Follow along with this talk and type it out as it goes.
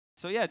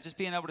So yeah, just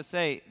being able to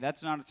say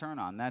that's not a turn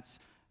on. That's,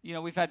 you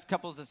know, we've had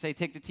couples that say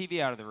take the TV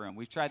out of the room.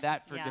 We've tried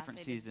that for different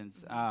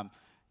seasons.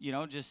 You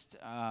know, just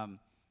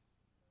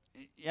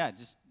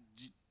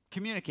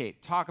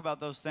communicate, talk about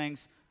those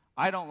things.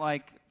 I don't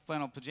like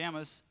flannel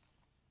pajamas.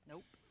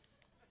 Nope.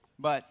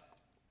 But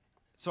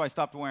so I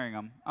stopped wearing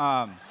them.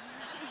 Oh,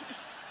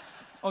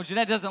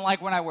 Jeanette doesn't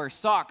like when I wear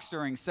socks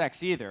during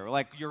sex either.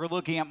 Like, you're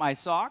looking at my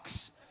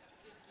socks?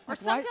 Or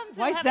Like, sometimes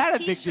why I is have that a a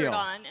big t-shirt deal?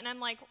 on, and I'm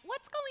like,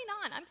 what's going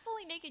on? I'm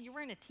fully naked. You're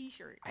wearing a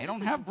t-shirt. I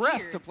don't have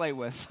breasts to play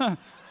with.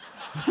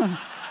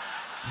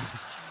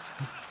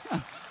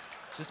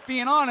 Just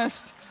being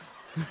honest.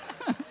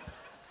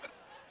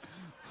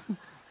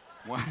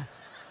 What?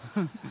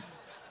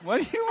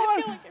 What do you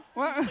want?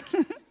 What?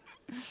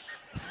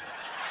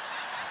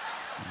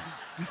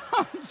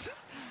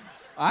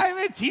 I'm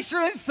in a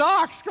t-shirt and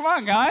socks. Come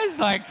on, guys.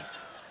 Like,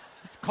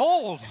 it's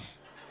cold.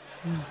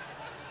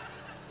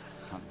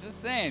 I'm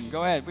just saying.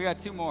 Go ahead. We got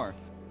 2 more.